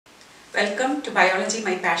Welcome to Biology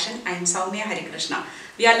My Passion. I am Soumya Harikrishna.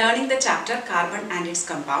 We are learning the chapter Carbon and its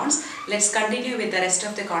compounds. Let's continue with the rest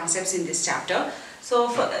of the concepts in this chapter. So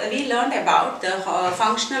we learned about the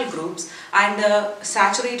functional groups and the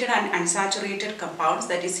saturated and unsaturated compounds,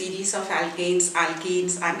 that is series of alkanes,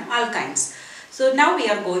 alkenes and alkynes. So now we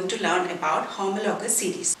are going to learn about homologous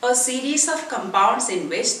series. A series of compounds in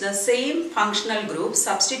which the same functional group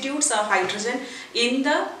substitutes a hydrogen in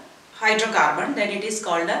the hydrocarbon, then it is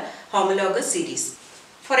called a homologous series.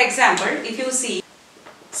 For example, if you see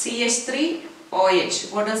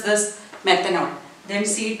CH3OH, what is this? Methanol. Then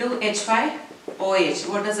C2H5OH,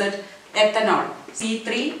 what is it? Ethanol.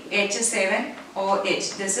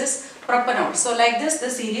 C3H7OH, this is propanol. So like this the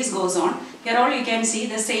series goes on. Here all you can see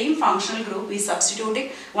the same functional group is substituting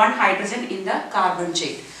one hydrogen in the carbon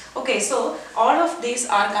chain. Okay, so all of these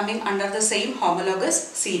are coming under the same homologous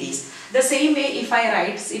series. The same way if I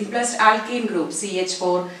write simplest alkene group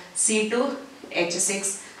CH4,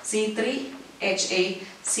 C2H6, C3H8,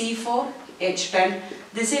 C4H10,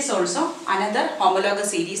 this is also another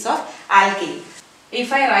homologous series of alkene.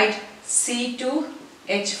 If I write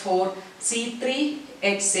C2H4,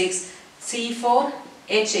 C3H6,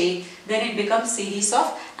 C4H8, then it becomes series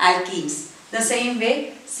of alkenes. The same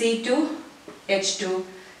way C2H2,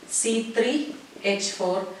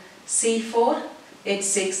 C3H4,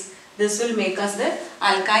 C4H6, this will make us the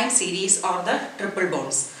alkyne series or the triple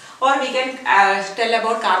bonds. Or we can tell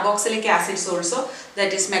about carboxylic acids also,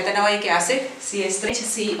 that is methanoic acid,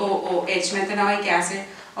 CH3COOH, methanoic acid,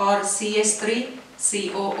 or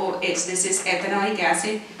CH3COOH, this is ethanoic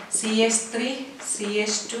acid,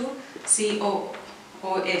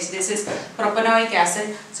 CH3CH2COOH, this is propanoic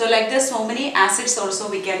acid. So like this so many acids also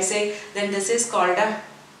we can say, then this is called a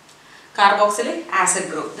carboxylic acid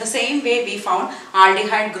group. The same way we found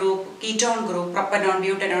aldehyde group, ketone group, propanone,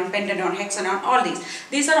 butanone, pentanone, hexanone, all these.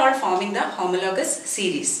 These are all forming the homologous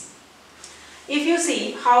series. If you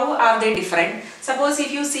see how are they different, suppose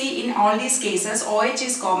if you see in all these cases OH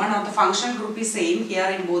is common or the functional group is same here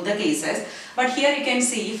in both the cases, but here you can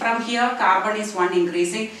see from here carbon is one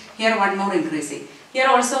increasing, here one more increasing. Here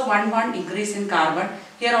also one increase in carbon,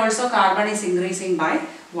 here also carbon is increasing by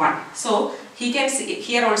 1. So he can see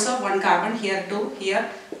here also one carbon, here 2, here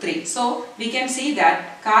 3. So we can see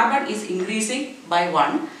that carbon is increasing by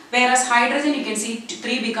 1, whereas hydrogen you can see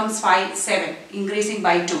 3 becomes 5, 7, increasing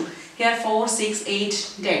by 2. Here 4, 6,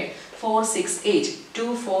 8, 10, 4, 6, 8,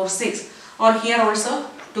 2, 4, 6, or here also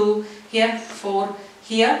 2, here 4,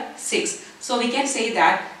 here 6. So we can say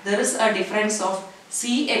that there is a difference of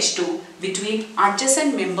CH2 between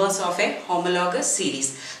adjacent members of a homologous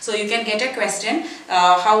series. So you can get a question,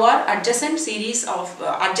 how are adjacent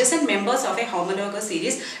members of a homologous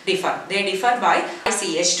series differ? They differ by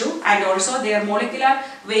CH2 and also their molecular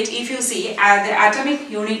weight. If you see the atomic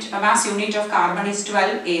unit, mass unit of carbon is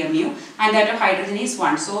 12 AMU and that of hydrogen is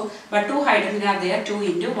 1. So but 2 hydrogen are there, 2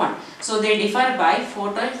 into 1. So they differ by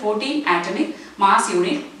 14 atomic mass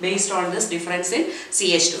unit based on this difference in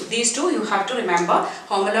CH2. These two you have to remember,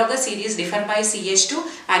 homologous series differ by CH2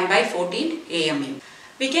 and by 14 AMU.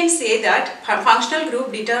 We can say that functional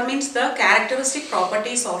group determines the characteristic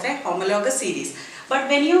properties of a homologous series. But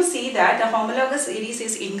when you see that the homologous series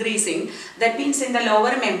is increasing, that means in the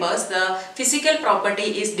lower members the physical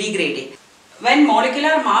property is degrading. When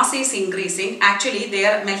molecular mass is increasing, actually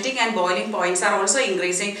their melting and boiling points are also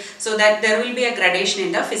increasing, so that there will be a gradation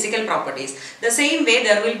in the physical properties. The same way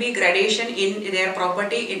there will be gradation in their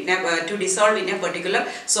property to dissolve in a particular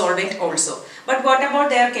solvent also. But what about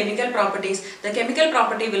their chemical properties? The chemical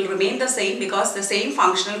property will remain the same because the same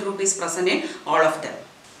functional group is present in all of them.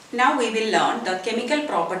 Now we will learn the chemical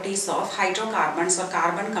properties of hydrocarbons or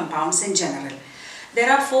carbon compounds in general. There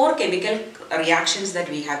are 4 chemical reactions that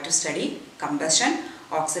we have to study: combustion,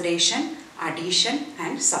 oxidation, addition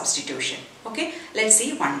and substitution. Okay, let's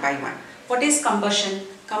see one by one. What is combustion?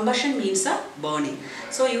 Combustion means a burning.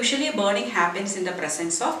 So usually burning happens in the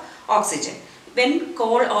presence of oxygen. When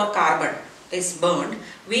coal or carbon is burned,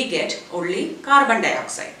 we get only carbon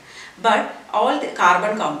dioxide. But all the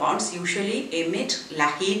carbon compounds usually emit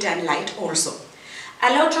heat and light also.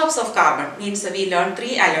 Allotropes of carbon means we learned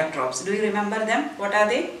 3 allotropes. Do you remember them? What are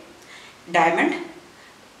they? Diamond,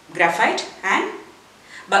 graphite and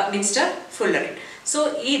Buckminster fullerene.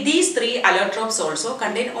 So these 3 allotropes also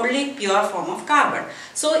contain only pure form of carbon.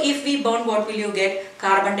 So if we burn, what will you get?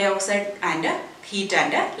 Carbon dioxide and heat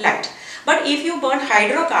and light. But if you burn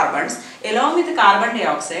hydrocarbons along with the carbon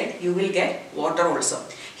dioxide, you will get water also.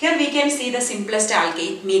 Here we can see the simplest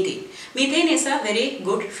alkane, methane. Methane is a very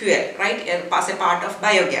good fuel, right, as a part of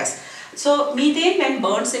biogas. So methane when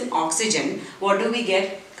burns in oxygen, what do we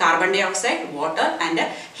get? carbon dioxide, water and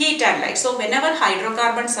heat and light. So whenever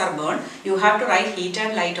hydrocarbons are burned, you have to write heat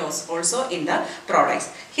and light also in the products.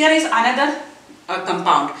 Here is another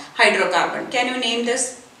compound, hydrocarbon. Can you name this?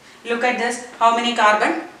 Look at this. How many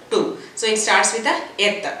carbon? 2. So it starts with a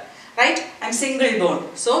eth, right? And single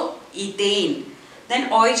bond. So ethane.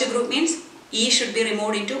 Then OH group means E should be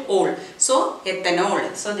removed into ol. So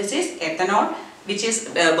ethanol. So this is ethanol, which is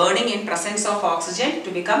burning in presence of oxygen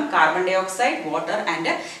to become carbon dioxide, water and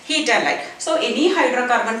heat and light. So any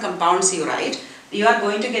hydrocarbon compounds you write, you are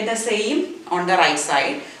going to get the same on the right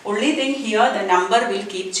side. Only thing here, the number will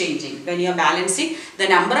keep changing. When you are balancing, the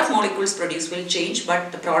number of molecules produced will change,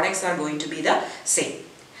 but the products are going to be the same.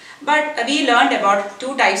 But we learned about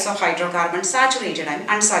two types of hydrocarbons, saturated and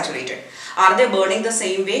unsaturated. Are they burning the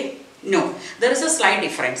same way? No, there is a slight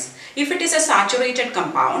difference. If it is a saturated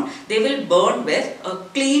compound, they will burn with a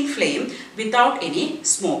clean flame without any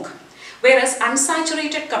smoke. Whereas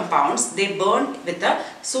unsaturated compounds, they burn with a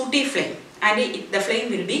sooty flame, and the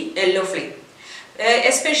flame will be yellow flame.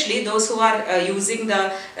 Especially those who are using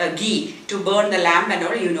the ghee to burn the lamp and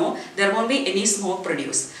all, you know, there won't be any smoke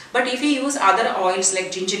produced. But if you use other oils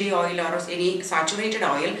like gingerly oil or any saturated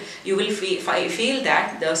oil, you will feel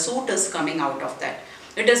that the soot is coming out of that.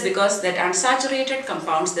 It is because that unsaturated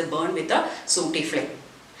compounds, they burn with a sooty flame.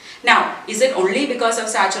 Now, is it only because of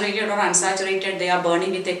saturated or unsaturated they are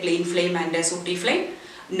burning with a clean flame and a sooty flame?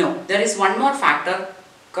 No, there is one more factor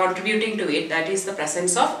contributing to it, that is the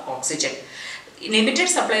presence of oxygen. Limited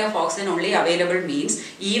supply of oxygen only available means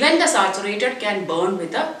even the saturated can burn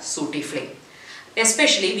with a sooty flame.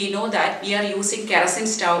 Especially we know that we are using kerosene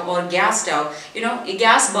stove or gas stove. You know, a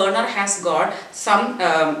gas burner has got some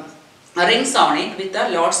rings on it with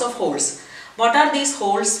lots of holes. What are these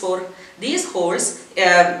holes for? These holes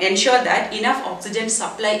ensure that enough oxygen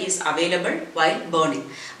supply is available while burning.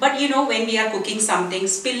 But you know, when we are cooking something,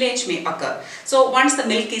 spillage may occur. So once the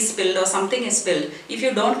milk is spilled or something is spilled, if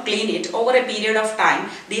you don't clean it, over a period of time,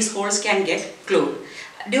 these holes can get clogged.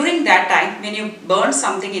 During that time, when you burn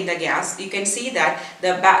something in the gas, you can see that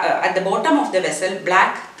at the bottom of the vessel,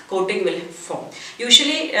 black coating will form.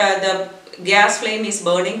 Usually the gas flame is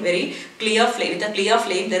burning very clear flame. With a clear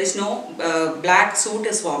flame, there is no black soot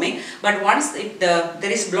is forming. But once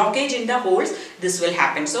there is blockage in the holes, this will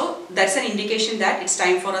happen. So that's an indication that it's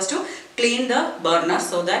time for us to clean the burner,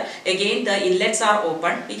 so that again the inlets are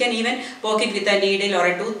open. We can even poke it with a needle or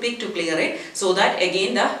a toothpick to clear it, so that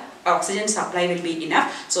again the oxygen supply will be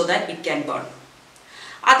enough so that it can burn.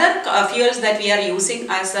 Other fuels that we are using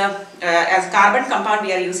as carbon compound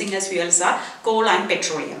we are using as fuels are coal and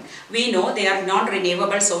petroleum. We know they are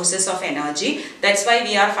non-renewable sources of energy. That's why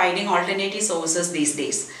we are finding alternative sources these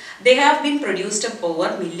days. They have been produced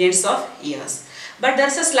over millions of years. But there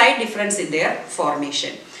is a slight difference in their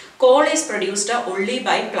formation. Coal is produced only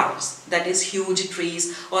by plants, that is huge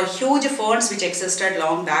trees or huge ferns which existed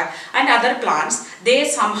long back, and other plants, they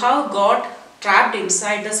somehow got trapped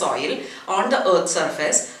inside the soil on the earth's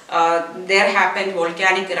surface. There happened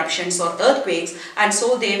volcanic eruptions or earthquakes, and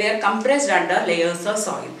so they were compressed under layers of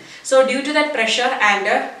soil. So due to that pressure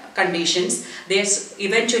and conditions, they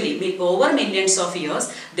eventually, over millions of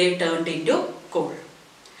years, they turned into coal.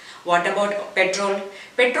 What about petrol?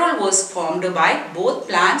 Petrol was formed by both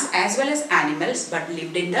plants as well as animals, but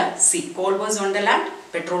lived in the sea. Coal was on the land,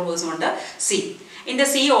 petrol was on the sea. In the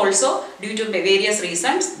sea also, due to various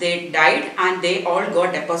reasons, they died and they all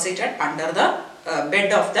got deposited under the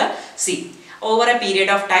bed of the sea. Over a period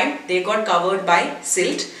of time, they got covered by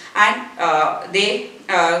silt, and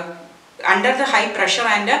under the high pressure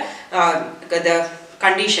and the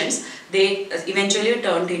conditions, they eventually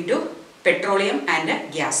turned into petroleum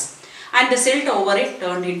and gas. And the silt over it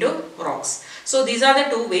turned into rocks. So these are the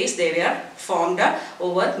two ways they were formed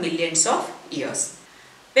over millions of years.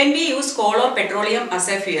 When we use coal or petroleum as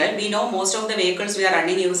a fuel, we know most of the vehicles we are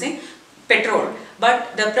running using petrol.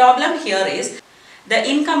 But the problem here is the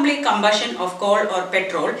incomplete combustion of coal or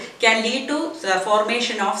petrol can lead to the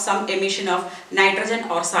formation of some emission of nitrogen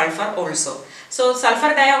or sulfur also. So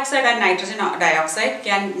sulfur dioxide and nitrogen dioxide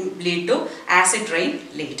can lead to acid rain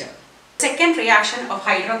later. Second reaction of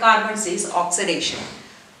hydrocarbons is oxidation.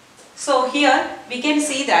 So here we can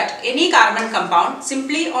see that any carbon compound,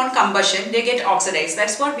 simply on combustion they get oxidized.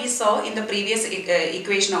 That's what we saw in the previous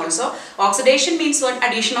equation also. Oxidation means what?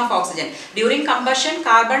 Addition of oxygen. During combustion,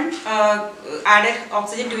 carbon added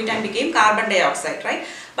oxygen to it and became carbon dioxide, right?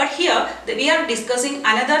 But here we are discussing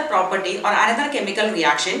another property or another chemical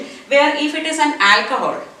reaction where if it is an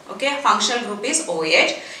alcohol, okay, functional group is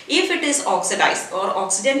OH. If it is oxidized or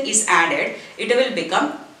oxygen is added, it will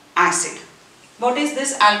become acid. What is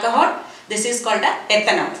this alcohol? This is called a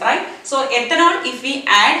ethanol, right? So ethanol, if we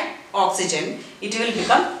add oxygen, it will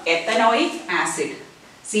become ethanoic acid,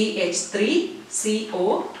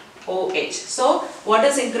 CH3COOH. So what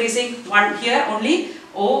is increasing? One here only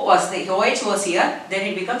O was the OH was here, then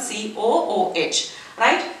it becomes COOH,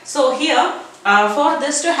 right? So here for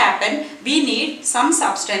this to happen, we need some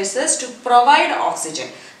substances to provide oxygen.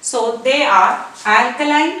 So they are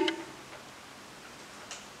alkaline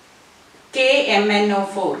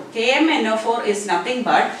KMNO4. KMNO4 is nothing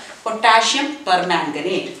but potassium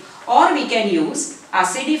permanganate, or we can use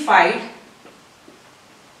acidified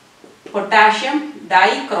potassium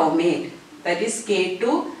dichromate, that is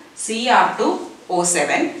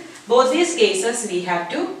K2Cr2O7. Both these cases we have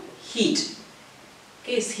to heat.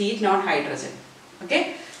 Okay, it's heat, not hydrogen.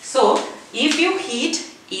 Okay, so if you heat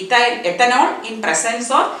ethanol in presence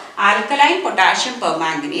of alkaline potassium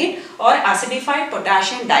permanganate or acidified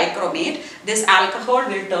potassium dichromate, this alcohol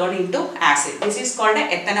will turn into acid. This is called a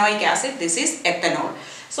ethanoic acid. This is ethanol.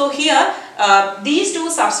 So here these two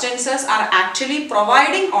substances are actually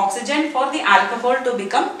providing oxygen for the alcohol to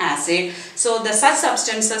become acid. So the such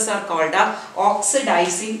substances are called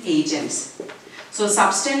oxidizing agents. So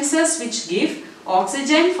substances which give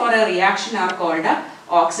oxygen for a reaction are called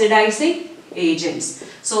oxidizing agents.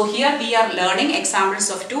 So here we are learning examples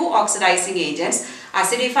of two oxidizing agents,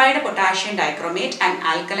 acidified potassium dichromate and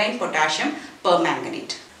alkaline potassium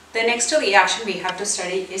permanganate. The next reaction we have to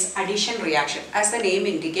study is addition reaction. As the name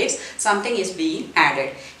indicates, something is being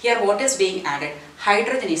added. Here what is being added?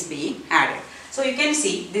 Hydrogen is being added. So you can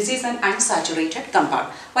see this is an unsaturated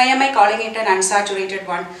compound. Why am I calling it an unsaturated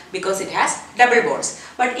one? Because it has double bonds.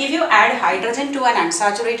 But if you add hydrogen to an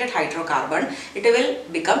unsaturated hydrocarbon, it will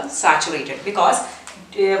become saturated, because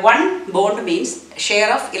one bond means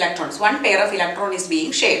share of electrons. One pair of electron is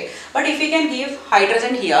being shared. But if we can give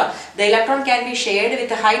hydrogen here, the electron can be shared with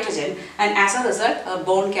the hydrogen, and as a result a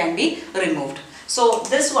bond can be removed. So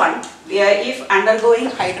this one, if undergoing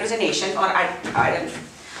hydrogenation or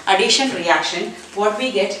addition reaction, what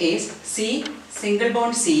we get is C, single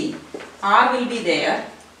bond C, R will be there,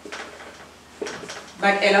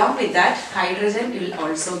 but along with that hydrogen will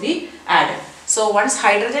also be added. So once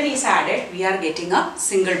hydrogen is added, we are getting a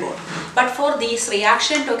single bond. But for this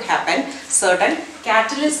reaction to happen, certain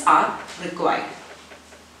catalysts are required.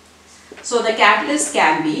 So the catalyst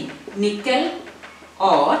can be nickel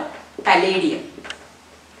or palladium.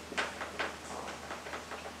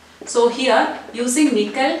 So here using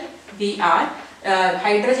nickel we are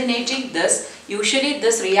hydrogenating this. Usually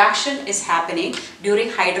this reaction is happening during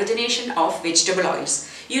hydrogenation of vegetable oils.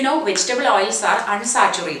 You know, vegetable oils are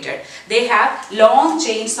unsaturated. They have long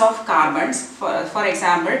chains of carbons. For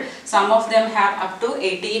example, some of them have up to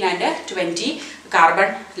 18 and 20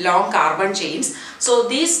 long carbon chains. So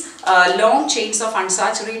these long chains of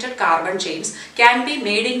unsaturated carbon chains can be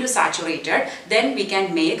made into saturated. Then we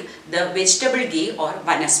can make the vegetable ghee or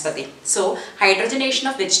vanaspati. So hydrogenation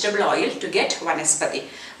of vegetable oil to get vanaspati.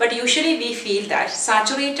 But usually we feel that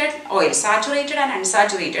saturated oil, saturated and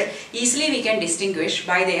unsaturated, easily we can distinguish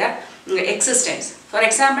by their existence. For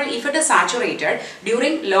example, if it is saturated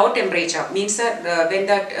during low temperature, means when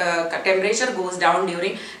the temperature goes down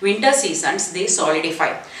during winter seasons, they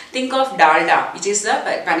solidify. Think of dalda, which is the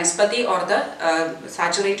vanaspati or the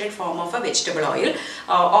saturated form of a vegetable oil,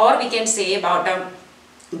 or we can say about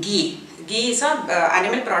ghee. Ghee is an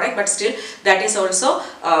animal product, but still that is also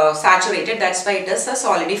saturated. That's why it is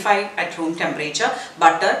solidified at room temperature.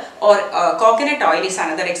 Butter or coconut oil is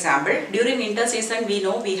another example. During winter season, we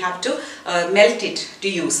know we have to melt it to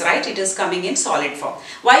use, right? It is coming in solid form.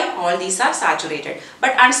 Why? All these are saturated.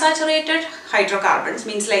 But unsaturated hydrocarbons,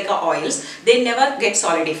 means like oils, they never get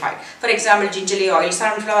solidified. For example, gingerly oil,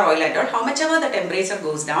 sunflower oil and all, how much ever the temperature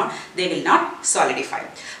goes down, they will not solidify.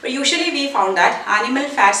 But usually we found that animal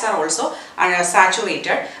fats are also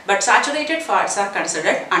saturated, but saturated fats are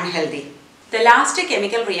considered unhealthy. The last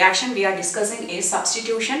chemical reaction we are discussing is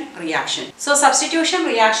substitution reaction. So substitution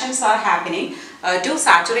reactions are happening to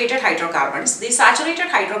saturated hydrocarbons. The saturated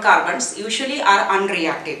hydrocarbons usually are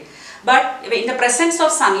unreactive. But in the presence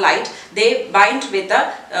of sunlight, they bind with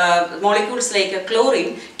the molecules like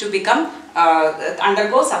chlorine to become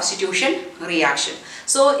undergo substitution reaction.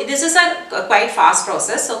 So this is a quite fast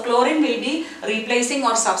process. So chlorine will be replacing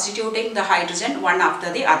or substituting the hydrogen one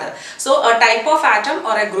after the other. So a type of atom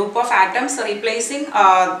or a group of atoms replacing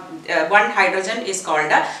one hydrogen is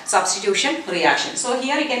called a substitution reaction. So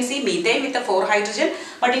here you can see methane with the 4 hydrogen,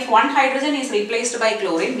 but if one hydrogen is replaced by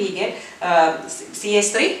chlorine, we get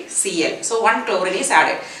CH3Cl. So one chlorine is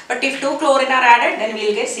added. But if 2 chlorine are added, then we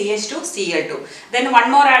will get CH2Cl2. Then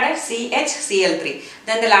one more added, CHCl3.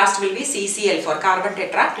 then the last will be CCl for carbon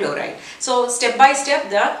tetrachloride. So step by step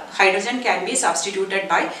the hydrogen can be substituted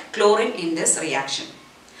by chlorine in this reaction.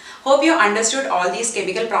 Hope you understood all these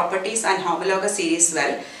chemical properties and homologous series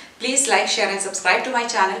well. Please like, share and subscribe to my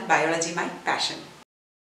channel Biology My Passion.